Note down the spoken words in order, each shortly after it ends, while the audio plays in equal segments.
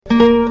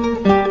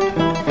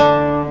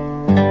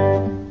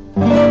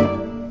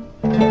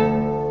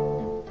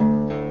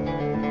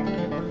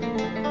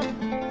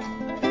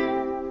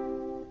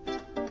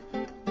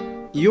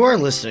are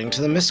listening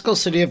to the Mystical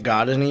City of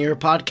God in a Year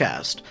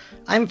podcast.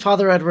 I'm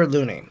Father Edward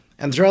Looney,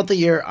 and throughout the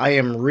year I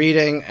am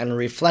reading and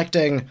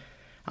reflecting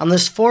on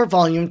this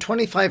 4-volume,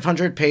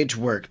 2,500-page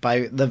work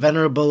by the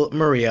Venerable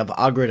Maria of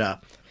Agreda.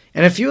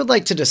 And if you would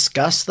like to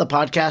discuss the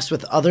podcast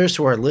with others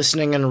who are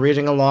listening and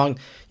reading along,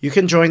 you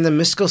can join the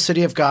Mystical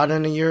City of God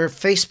in a Year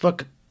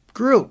Facebook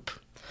group,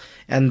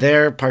 and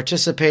there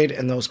participate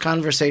in those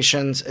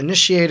conversations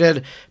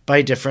initiated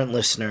by different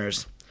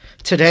listeners.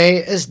 Today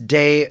is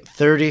day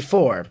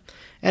 34,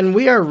 and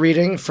we are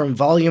reading from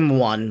Volume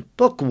 1,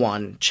 Book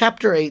 1,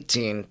 Chapter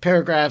 18,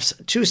 paragraphs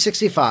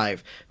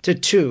 265 to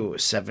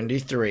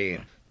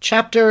 273.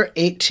 Chapter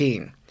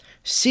 18,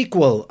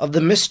 Sequel of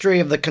the Mystery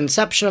of the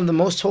Conception of the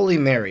Most Holy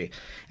Mary,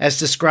 as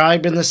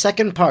described in the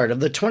second part of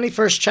the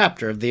 21st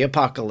chapter of the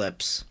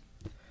Apocalypse.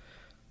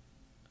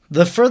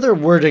 The further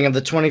wording of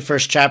the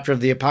 21st chapter of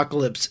the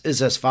Apocalypse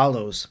is as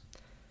follows.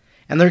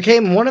 And there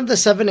came one of the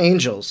 7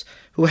 angels,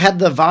 who had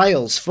the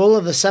vials full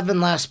of the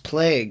 7 last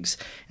plagues,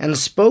 and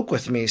spoke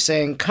with me,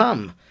 saying,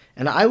 Come,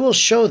 and I will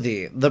show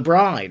thee the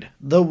bride,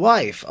 the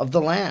wife of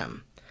the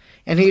Lamb.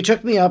 And he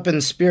took me up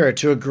in spirit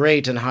to a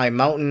great and high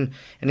mountain,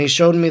 and he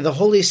showed me the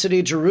holy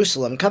city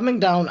Jerusalem coming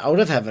down out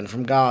of heaven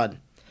from God,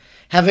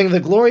 having the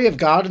glory of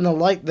God, and the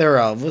light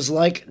thereof was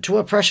like to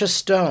a precious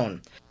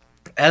stone,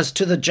 as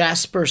to the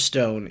jasper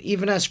stone,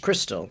 even as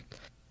crystal.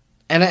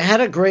 And it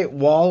had a great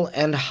wall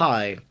and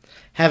high,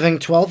 having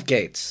 12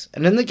 gates,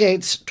 and in the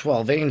gates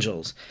 12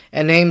 angels,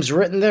 and names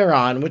written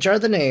thereon, which are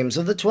the names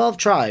of the 12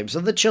 tribes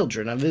of the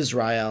children of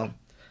Israel.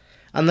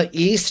 On the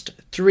east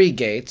 3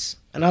 gates,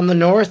 and on the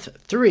north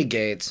 3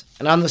 gates,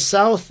 and on the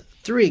south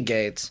 3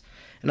 gates,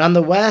 and on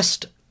the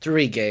west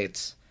 3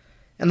 gates.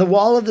 And the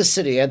wall of the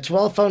city had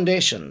 12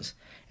 foundations,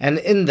 and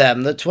in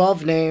them the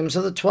 12 names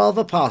of the 12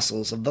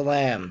 apostles of the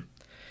Lamb.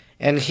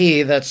 And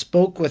he that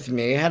spoke with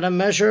me had a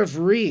measure of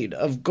reed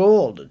of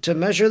gold to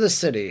measure the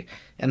city,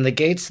 and the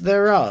gates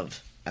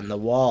thereof, and the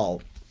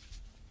wall.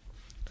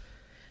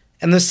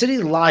 And the city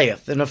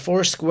lieth in a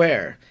 4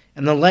 square,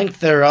 and the length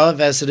thereof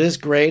as it is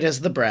great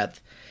as the breadth.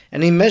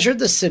 And he measured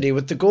the city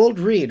with the gold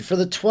reed for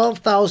the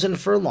 12,000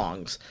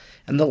 furlongs,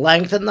 and the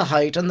length and the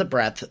height and the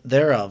breadth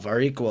thereof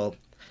are equal.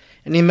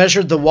 And he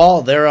measured the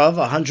wall thereof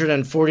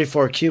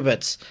 144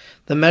 cubits,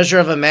 the measure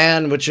of a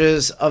man which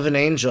is of an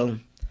angel.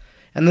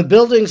 And the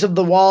buildings of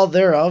the wall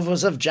thereof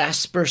was of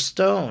jasper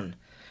stone,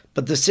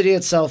 but the city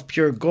itself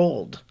pure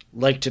gold,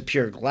 like to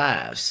pure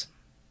glass.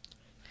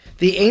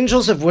 The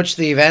angels of which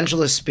the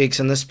evangelist speaks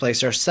in this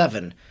place are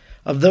 7,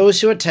 of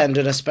those who attend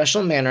in a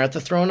special manner at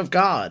the throne of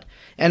God,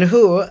 and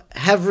who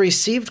have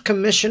received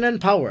commission and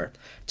power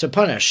to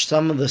punish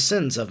some of the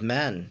sins of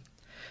men.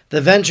 The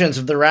vengeance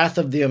of the wrath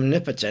of the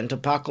Omnipotent,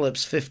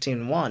 Apocalypse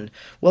 15:1,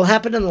 will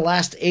happen in the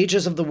last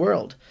ages of the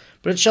world,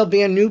 but it shall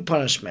be a new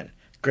punishment,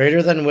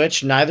 greater than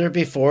which neither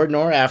before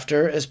nor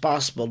after is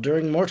possible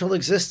during mortal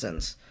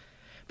existence.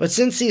 But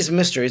since these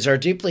mysteries are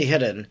deeply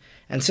hidden,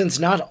 and since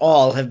not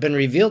all have been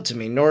revealed to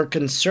me, nor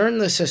concern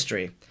this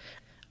history,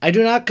 I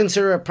do not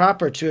consider it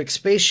proper to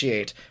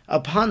expatiate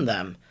upon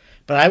them,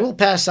 but I will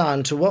pass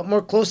on to what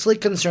more closely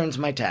concerns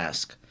my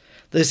task.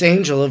 This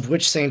angel of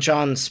which St.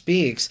 John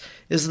speaks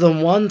is the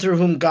one through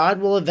whom God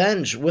will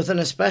avenge with an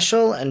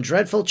especial and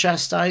dreadful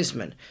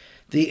chastisement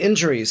the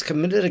injuries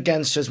committed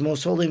against his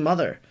most holy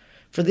mother,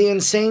 for the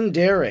insane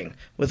daring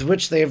with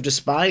which they have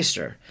despised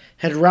her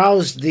had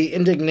roused the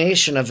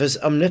indignation of his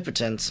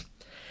omnipotence.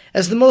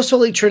 As the Most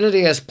Holy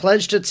Trinity has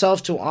pledged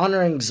itself to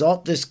honor and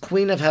exalt this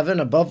Queen of Heaven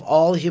above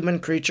all human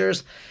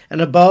creatures and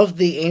above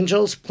the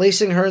angels,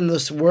 placing her in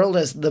this world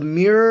as the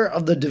mirror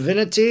of the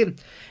divinity and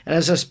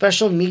as a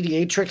special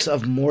mediatrix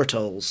of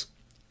mortals,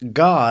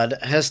 God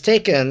has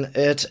taken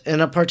it in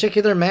a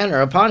particular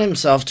manner upon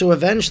himself to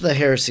avenge the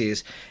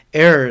heresies,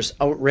 errors,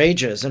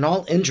 outrages, and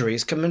all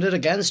injuries committed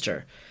against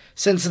her,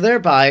 since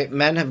thereby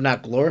men have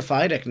not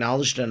glorified,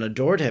 acknowledged, and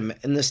adored him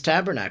in this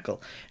tabernacle,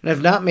 and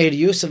have not made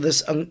use of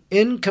this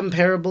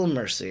incomparable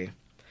mercy.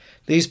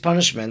 These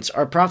punishments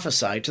are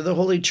prophesied to the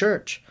Holy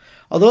Church.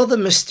 Although the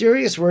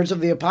mysterious words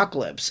of the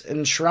Apocalypse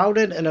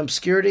enshrouded in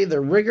obscurity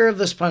the rigor of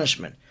this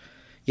punishment,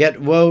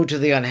 yet woe to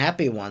the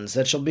unhappy ones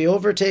that shall be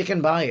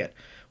overtaken by it.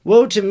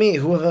 Woe to me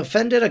who have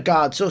offended a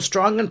God so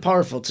strong and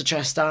powerful to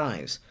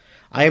chastise.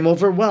 I am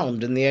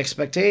overwhelmed in the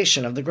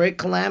expectation of the great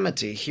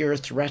calamity here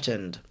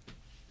threatened.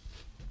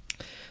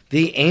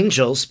 The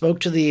angel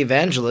spoke to the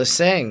evangelist,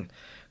 saying,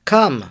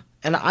 Come,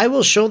 and I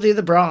will show thee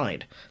the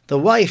bride, the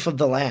wife of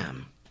the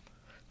Lamb.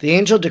 The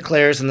angel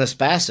declares in this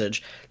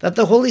passage that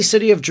the holy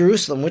city of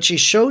Jerusalem, which he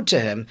showed to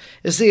him,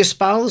 is the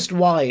espoused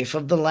wife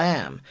of the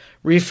Lamb,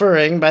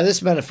 referring by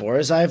this metaphor,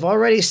 as I have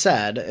already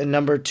said in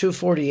number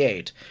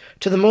 248,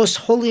 to the Most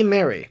Holy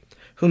Mary,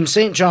 whom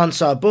St. John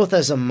saw both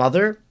as a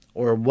mother,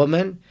 or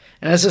woman,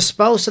 and as a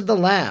spouse of the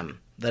Lamb,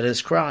 that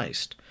is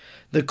Christ.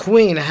 The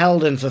queen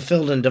held and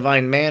fulfilled in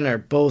divine manner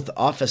both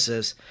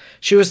offices.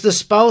 She was the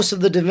spouse of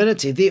the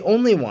divinity, the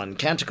only one,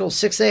 Canticle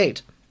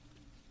 6:8,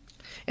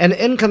 and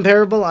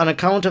incomparable on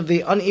account of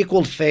the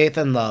unequaled faith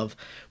and love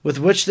with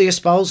which the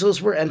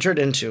espousals were entered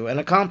into and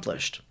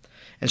accomplished.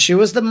 and she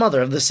was the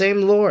mother of the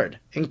same Lord,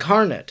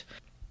 incarnate,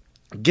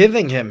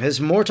 giving him his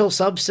mortal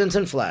substance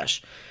and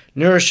flesh,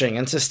 nourishing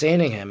and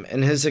sustaining him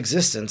in his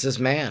existence as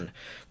man,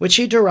 which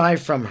he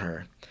derived from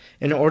her.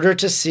 In order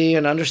to see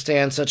and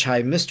understand such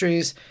high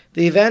mysteries,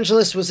 the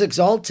evangelist was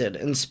exalted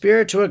in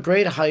spirit to a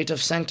great height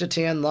of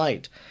sanctity and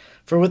light,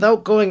 for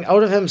without going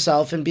out of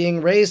himself and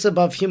being raised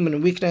above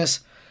human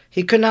weakness,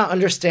 he could not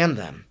understand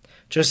them,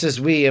 just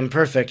as we,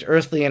 imperfect,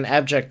 earthly, and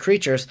abject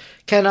creatures,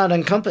 cannot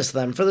encompass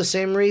them for the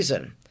same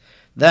reason.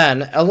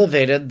 Then,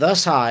 elevated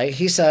thus high,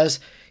 he says,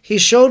 "He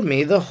showed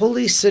me the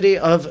holy city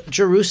of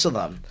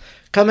Jerusalem,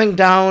 coming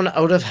down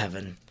out of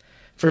heaven."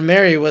 For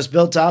Mary was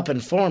built up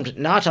and formed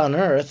not on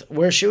earth,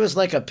 where she was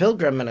like a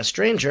pilgrim and a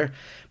stranger,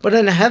 but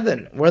in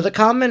heaven, where the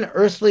common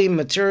earthly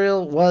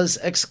material was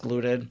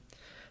excluded.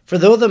 For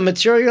though the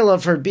material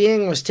of her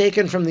being was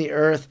taken from the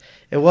earth,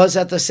 it was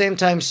at the same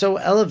time so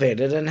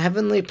elevated in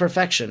heavenly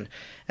perfection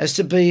as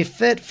to be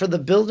fit for the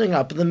building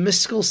up of the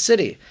mystical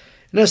city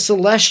in a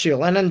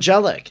celestial and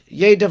angelic,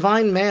 yea,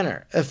 divine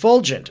manner,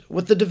 effulgent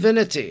with the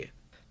divinity.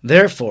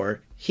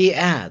 Therefore, he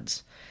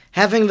adds,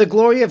 having the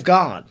glory of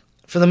God,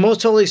 for the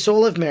most holy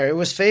soul of Mary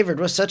was favored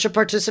with such a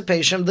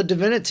participation of the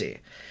divinity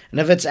and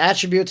of its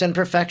attributes and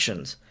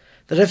perfections,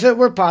 that if it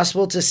were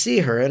possible to see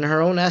her in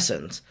her own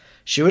essence,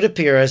 she would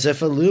appear as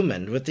if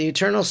illumined with the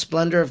eternal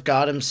splendor of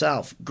God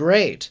himself.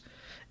 Great,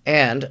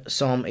 and,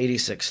 Psalm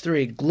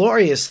 86:3,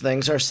 glorious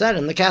things are said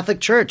in the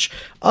Catholic Church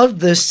of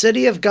this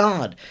city of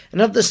God,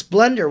 and of the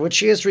splendor which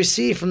she has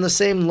received from the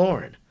same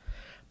Lord.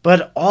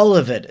 But all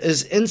of it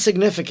is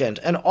insignificant,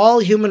 and all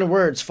human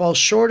words fall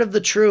short of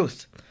the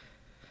truth.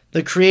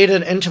 The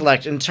created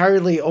intellect,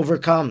 entirely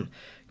overcome,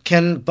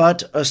 can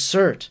but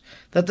assert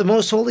that the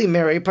Most Holy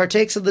Mary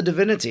partakes of the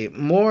divinity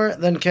more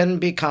than can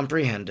be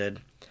comprehended,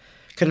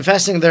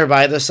 confessing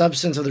thereby the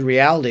substance of the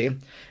reality,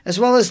 as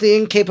well as the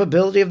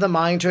incapability of the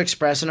mind to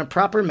express in a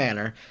proper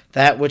manner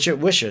that which it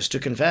wishes to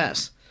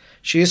confess.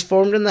 She is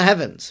formed in the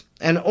heavens,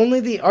 and only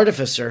the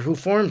artificer who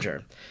formed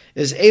her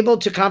is able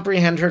to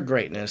comprehend her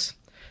greatness.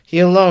 He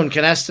alone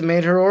can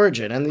estimate her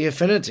origin and the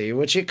affinity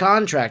which he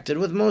contracted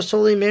with Most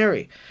Holy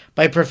Mary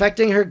by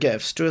perfecting her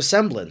gifts to a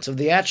semblance of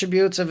the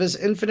attributes of his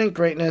infinite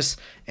greatness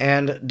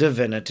and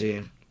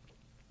divinity.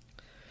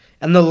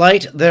 And the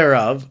light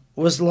thereof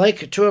was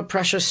like to a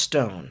precious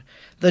stone,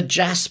 the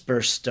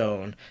jasper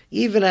stone,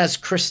 even as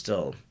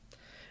crystal.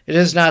 It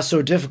is not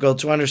so difficult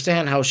to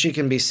understand how she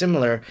can be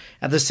similar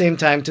at the same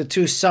time to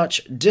two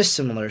such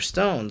dissimilar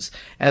stones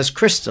as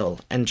crystal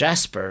and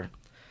jasper,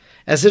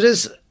 as it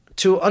is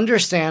to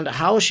understand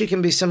how she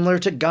can be similar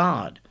to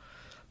God.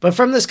 But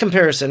from this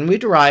comparison we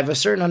derive a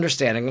certain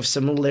understanding of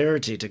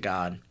similarity to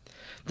God.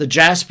 The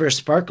jasper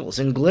sparkles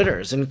and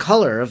glitters in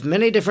color of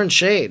many different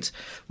shades,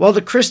 while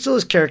the crystal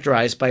is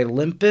characterized by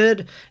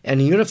limpid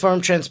and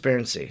uniform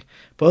transparency.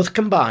 Both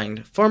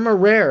combined form a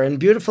rare and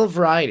beautiful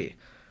variety.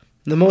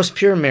 The most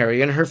pure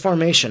Mary in her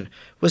formation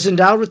was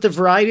endowed with the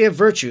variety of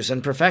virtues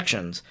and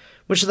perfections,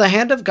 which the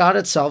hand of God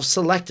itself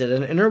selected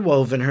and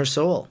interwove in her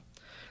soul.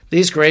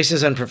 These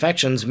graces and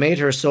perfections made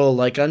her soul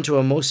like unto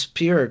a most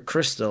pure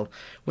crystal,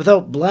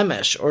 without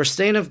blemish or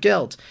stain of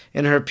guilt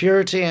in her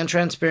purity and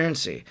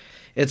transparency.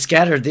 It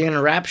scattered the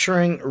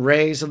enrapturing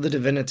rays of the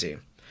divinity,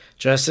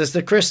 just as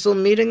the crystal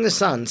meeting the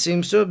sun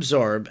seems to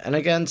absorb and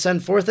again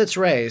send forth its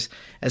rays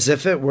as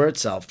if it were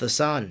itself the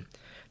sun.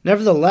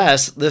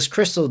 Nevertheless, this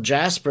crystal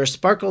jasper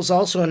sparkles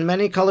also in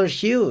many-colored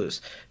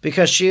hues,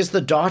 because she is the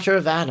daughter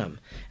of Adam,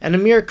 and a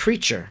mere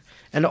creature,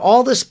 and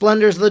all the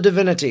splendors of the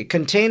divinity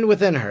contained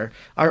within her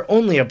are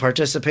only a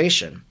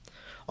participation.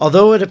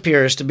 Although it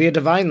appears to be a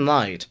divine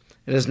light,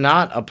 it is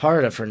not a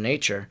part of her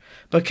nature,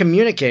 but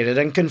communicated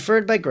and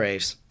conferred by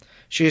grace.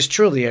 She is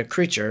truly a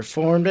creature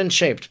formed and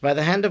shaped by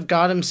the hand of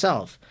God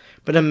himself,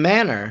 but in a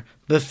manner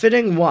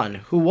befitting one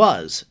who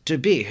was to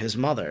be his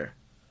mother.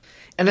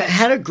 And it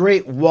had a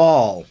great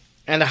wall,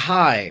 and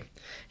high,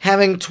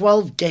 having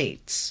 12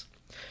 gates.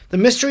 The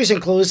mysteries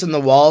enclosed in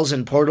the walls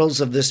and portals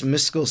of this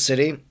mystical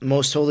city,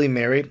 Most Holy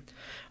Mary,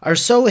 are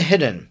so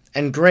hidden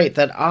and great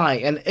that I,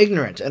 an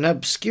ignorant and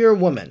obscure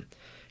woman,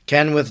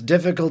 can with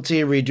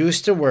difficulty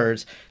reduce to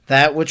words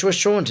that which was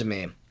shown to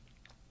me.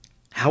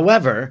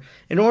 However,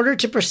 in order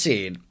to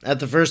proceed, at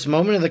the first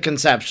moment of the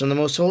conception of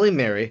the Most Holy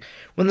Mary,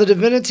 when the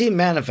divinity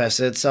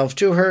manifested itself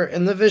to her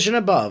in the vision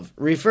above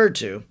referred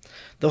to,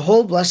 the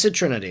whole Blessed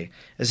Trinity,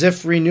 as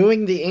if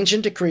renewing the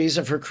ancient decrees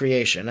of her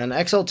creation and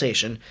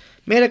exaltation,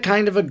 made a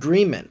kind of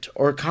agreement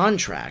or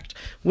contract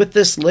with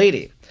this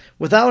lady,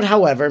 without,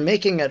 however,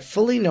 making it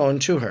fully known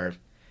to her.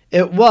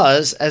 It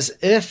was as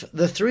if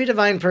the three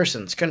divine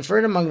persons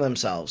conferred among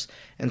themselves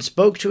and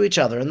spoke to each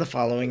other in the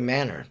following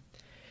manner.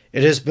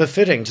 It is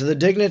befitting to the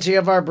dignity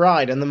of our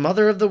bride and the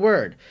mother of the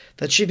Word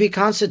that she be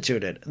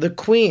constituted the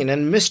queen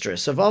and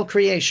mistress of all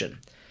creation,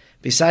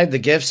 beside the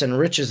gifts and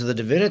riches of the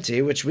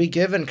divinity which we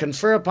give and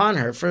confer upon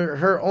her for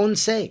her own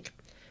sake.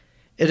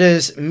 It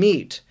is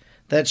meet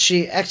that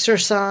she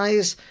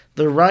exercise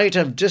the right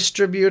of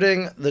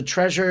distributing the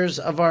treasures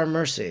of our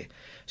mercy,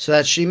 so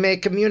that she may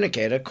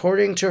communicate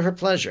according to her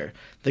pleasure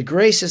the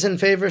graces and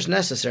favors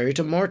necessary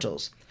to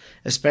mortals,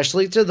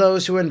 especially to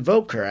those who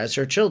invoke her as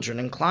her children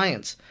and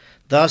clients,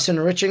 thus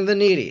enriching the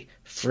needy,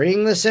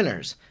 freeing the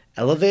sinners,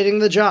 elevating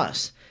the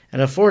just,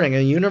 and affording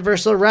a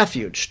universal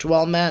refuge to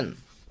all men.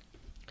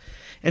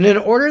 And in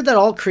order that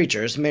all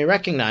creatures may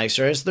recognize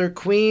her as their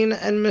queen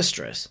and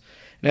mistress,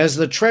 and as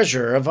the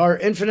treasurer of our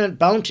infinite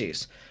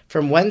bounties,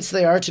 from whence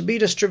they are to be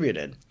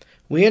distributed,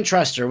 we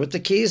entrust her with the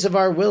keys of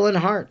our will and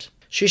heart.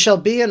 She shall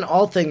be in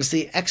all things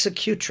the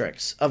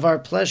executrix of our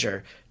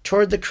pleasure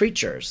toward the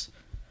creatures.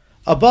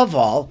 Above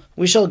all,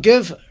 we shall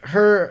give to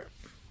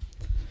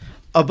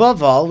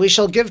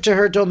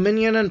her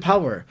dominion and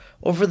power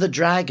over the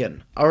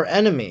dragon, our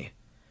enemy,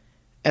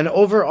 and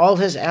over all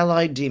his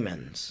allied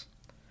demons.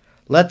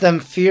 Let them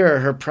fear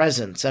her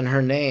presence and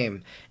her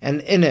name,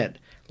 and in it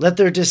let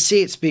their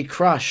deceits be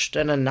crushed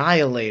and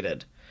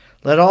annihilated.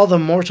 Let all the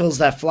mortals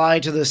that fly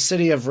to the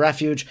city of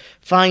refuge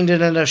find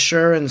in it a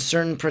sure and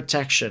certain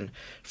protection,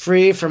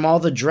 free from all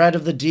the dread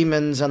of the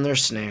demons and their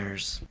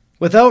snares.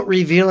 Without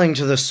revealing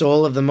to the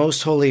soul of the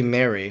Most Holy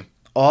Mary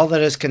all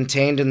that is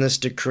contained in this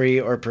decree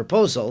or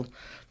proposal,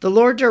 the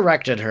Lord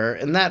directed her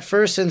in that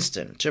first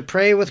instant to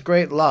pray with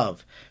great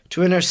love,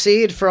 to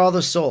intercede for all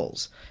the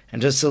souls,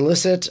 and to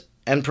solicit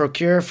and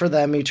procure for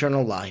them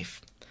eternal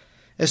life,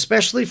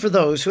 especially for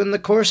those who in the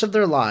course of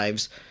their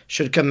lives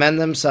should commend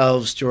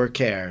themselves to her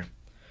care.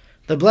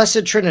 The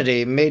Blessed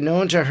Trinity made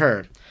known to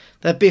her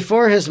that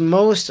before his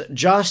most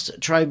just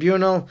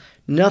tribunal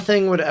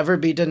nothing would ever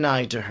be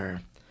denied to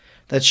her,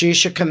 that she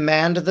should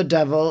command the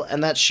devil,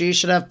 and that she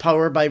should have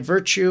power by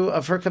virtue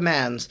of her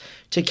commands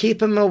to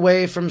keep him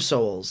away from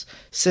souls,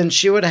 since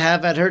she would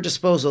have at her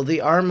disposal the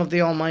arm of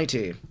the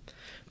Almighty.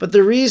 But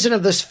the reason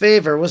of this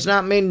favor was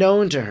not made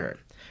known to her,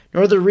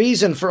 nor the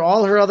reason for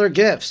all her other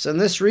gifts,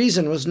 and this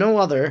reason was no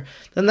other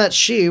than that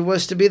she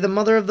was to be the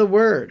mother of the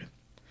Word.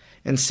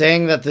 In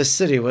saying that this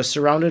city was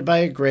surrounded by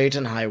a great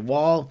and high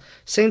wall,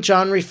 St.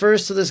 John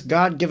refers to this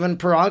God-given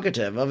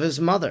prerogative of his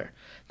mother,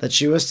 that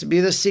she was to be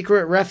the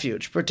secret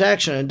refuge,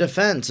 protection, and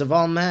defense of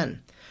all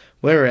men,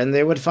 wherein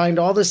they would find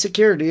all the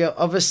security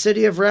of a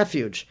city of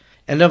refuge,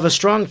 and of a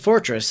strong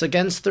fortress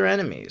against their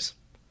enemies.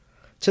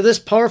 To this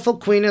powerful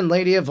Queen and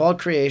Lady of all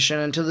creation,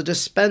 and to the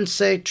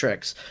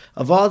dispensatrix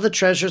of all the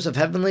treasures of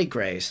heavenly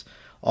grace,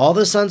 all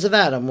the sons of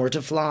Adam were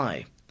to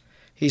fly.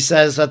 He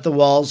says that the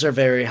walls are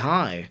very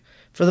high,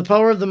 for the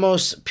power of the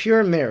most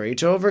pure Mary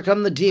to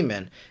overcome the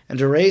demon and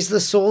to raise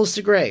the souls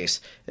to grace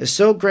is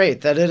so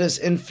great that it is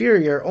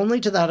inferior only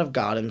to that of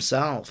God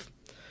himself.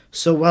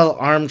 So well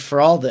armed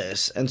for all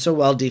this, and so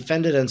well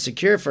defended and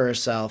secure for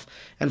herself,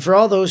 and for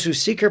all those who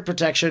seek her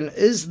protection,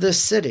 is this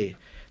city,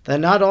 that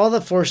not all the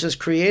forces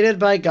created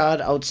by God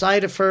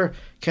outside of her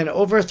can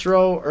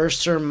overthrow or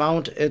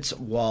surmount its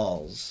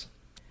walls.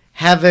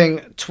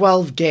 Having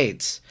 12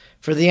 gates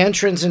for the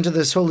entrance into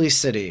this holy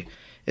city,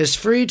 is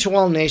free to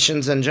all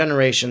nations and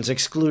generations,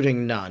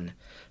 excluding none,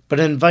 but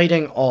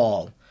inviting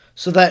all,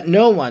 so that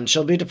no one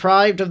shall be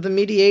deprived of the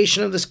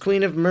mediation of this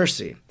Queen of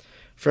Mercy,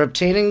 for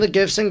obtaining the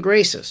gifts and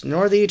graces,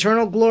 nor the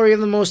eternal glory of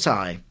the Most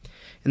High.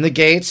 In the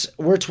gates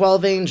were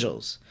 12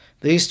 angels.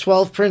 These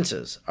 12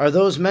 princes are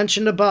those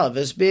mentioned above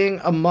as being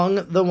among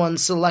the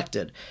ones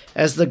selected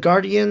as the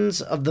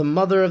guardians of the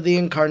Mother of the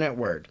Incarnate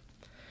Word.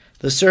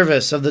 The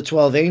service of the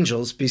 12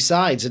 angels,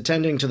 besides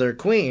attending to their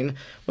queen,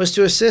 was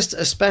to assist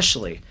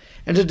especially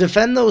and to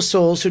defend those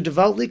souls who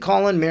devoutly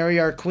call on Mary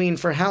our Queen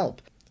for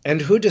help,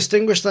 and who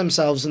distinguish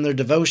themselves in their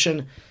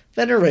devotion,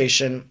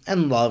 veneration,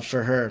 and love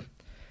for her.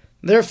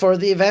 Therefore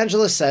the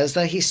evangelist says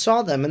that he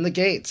saw them in the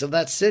gates of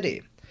that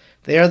city.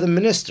 They are the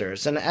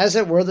ministers, and as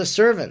it were the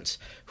servants,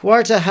 who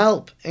are to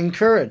help,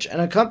 encourage,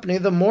 and accompany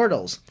the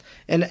mortals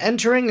in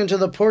entering into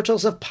the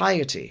portals of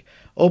piety,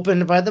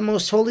 opened by the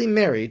Most Holy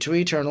Mary to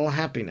eternal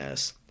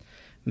happiness.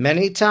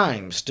 Many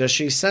times does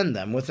she send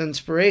them with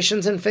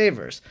inspirations and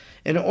favors,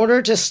 in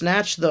order to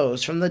snatch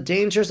those from the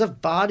dangers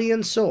of body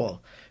and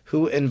soul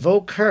who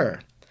invoke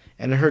her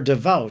and her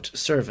devout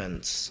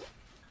servants.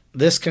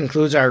 This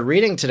concludes our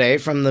reading today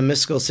from the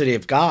Mystical City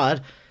of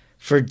God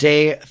for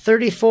day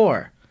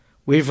 34.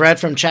 We've read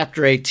from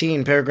chapter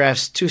 18,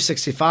 paragraphs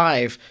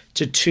 265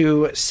 to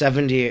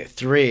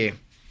 273.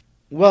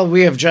 Well,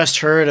 we have just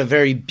heard a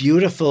very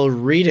beautiful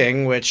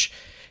reading which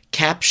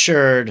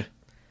captured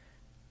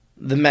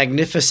the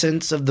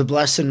magnificence of the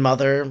Blessed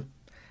Mother,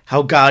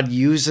 how God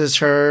uses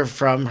her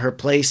from her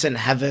place in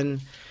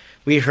heaven.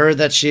 We heard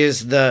that she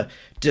is the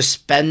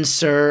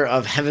dispenser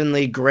of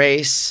heavenly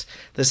grace,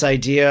 this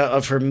idea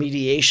of her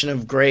mediation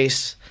of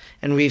grace,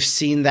 and we've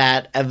seen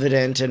that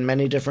evident in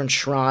many different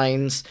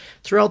shrines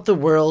throughout the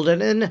world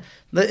and in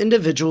the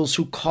individuals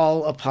who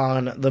call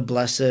upon the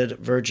Blessed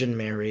Virgin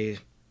Mary.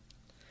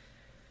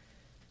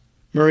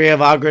 Maria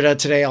of Agreda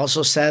today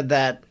also said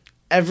that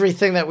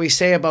everything that we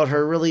say about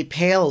her really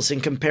pales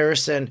in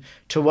comparison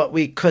to what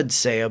we could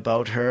say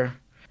about her.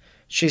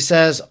 She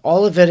says,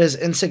 all of it is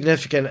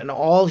insignificant and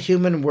all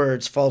human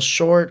words fall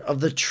short of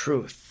the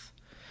truth.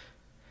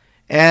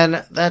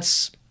 And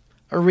that's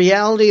a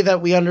reality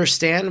that we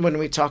understand when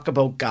we talk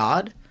about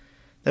God,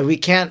 that we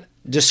can't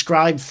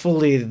describe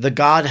fully the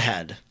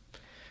Godhead.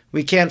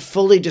 We can't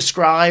fully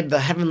describe the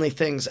heavenly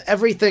things.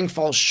 Everything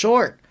falls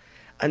short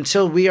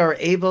until we are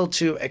able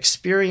to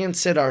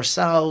experience it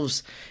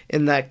ourselves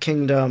in that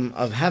kingdom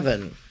of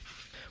heaven.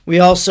 We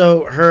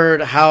also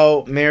heard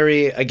how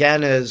Mary,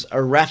 again, is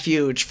a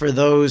refuge for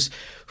those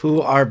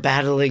who are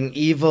battling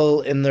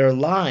evil in their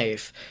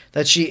life,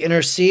 that she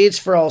intercedes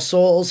for all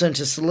souls and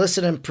to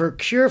solicit and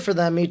procure for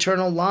them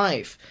eternal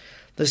life.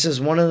 This is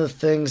one of the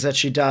things that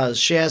she does.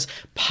 She has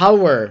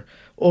power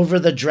over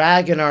the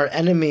dragon, our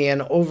enemy,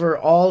 and over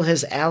all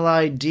his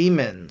allied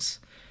demons.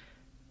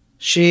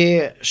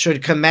 She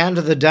should command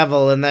the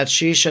devil, and that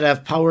she should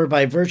have power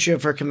by virtue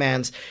of her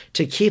commands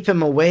to keep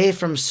him away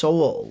from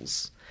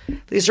souls.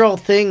 These are all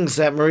things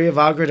that Maria of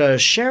Agreda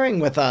is sharing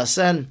with us.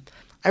 And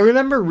I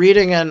remember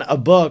reading in a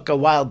book a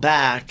while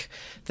back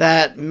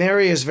that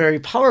Mary is very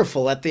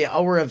powerful at the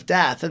hour of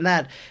death, and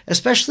that,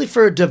 especially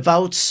for a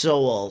devout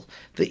soul,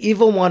 the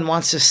evil one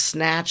wants to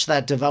snatch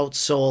that devout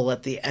soul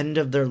at the end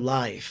of their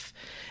life.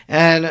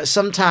 And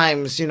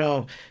sometimes,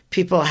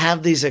 people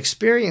have these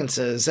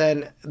experiences,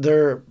 and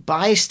their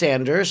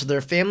bystanders,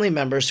 their family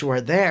members who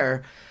are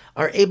there,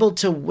 are able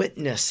to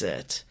witness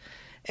it.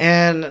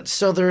 And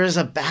so there is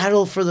a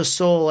battle for the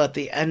soul at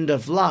the end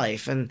of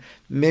life, and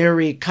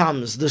Mary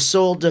comes. The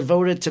soul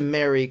devoted to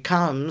Mary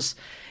comes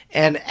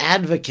and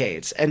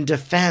advocates and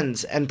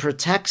defends and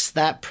protects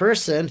that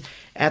person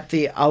at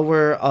the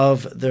hour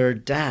of their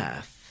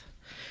death.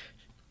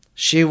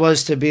 She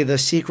was to be the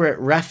secret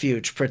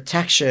refuge,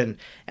 protection,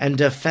 and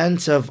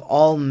defense of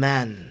all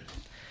men.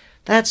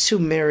 That's who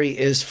Mary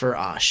is for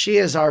us. She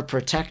is our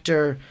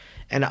protector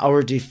and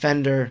our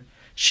defender.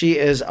 She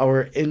is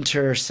our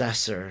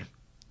intercessor.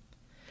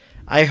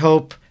 I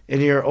hope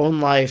in your own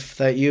life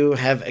that you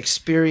have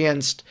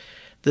experienced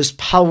this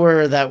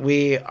power that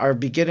we are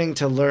beginning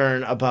to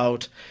learn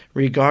about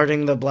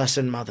regarding the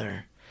Blessed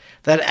Mother.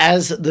 That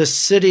as the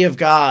city of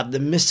God, the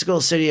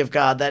mystical city of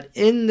God, that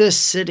in this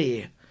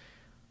city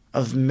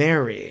of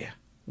Mary,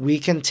 we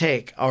can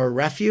take our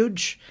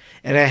refuge,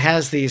 and it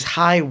has these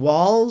high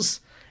walls,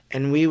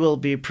 and we will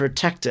be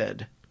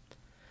protected.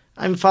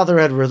 I'm Father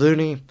Edward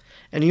Looney,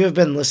 and you have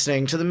been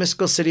listening to the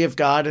Mystical City of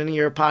God in a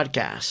Year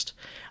podcast.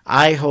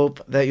 I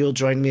hope that you'll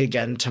join me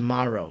again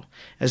tomorrow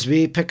as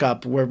we pick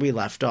up where we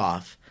left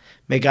off.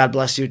 May God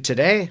bless you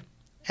today,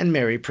 and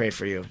Mary pray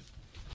for you.